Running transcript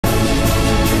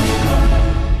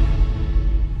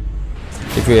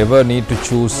you ever need to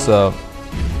choose a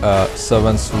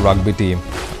 7's rugby team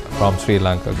from Sri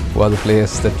Lanka, who are the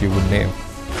players that you would name?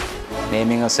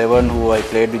 Naming a 7 who I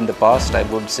played in the past, I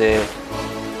would say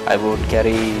I would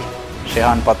carry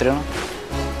Shehan Patrina,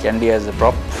 Candy as a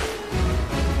prop.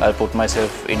 I'll put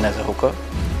myself in as a hooker.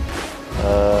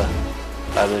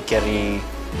 I will carry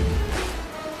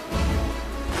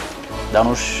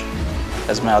Danush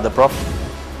as my other prop.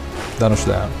 Danush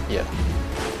Dayan. Yeah.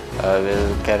 I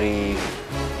will carry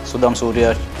Sudam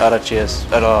Surya Arachi as,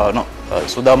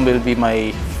 Sudam will be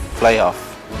my fly half.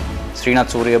 Srinath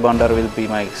Surya Bandar will be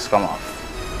my scrum half.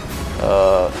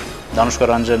 Danushka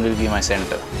Ranjan will be my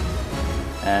center.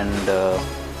 And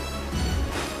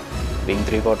being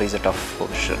 3/4 is a tough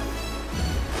position.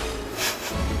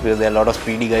 Because there are a lot of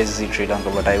speedy guys in Sri Lanka,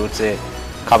 but I would say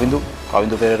Kavindu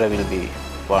Pereira will be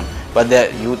one. But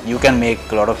there you can make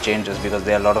a lot of changes because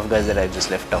there are a lot of guys that I've just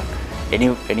left out.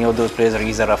 Any of those players,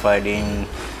 Riza Rafaedin,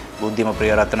 Buddhima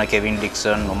Priyaratana, Kevin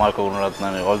Dixon, Omar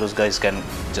Karunaratna, all those guys can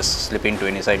just slip into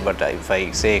any side. But if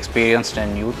I say experienced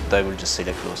and youth, I will just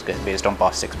select those guys based on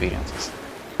past experiences.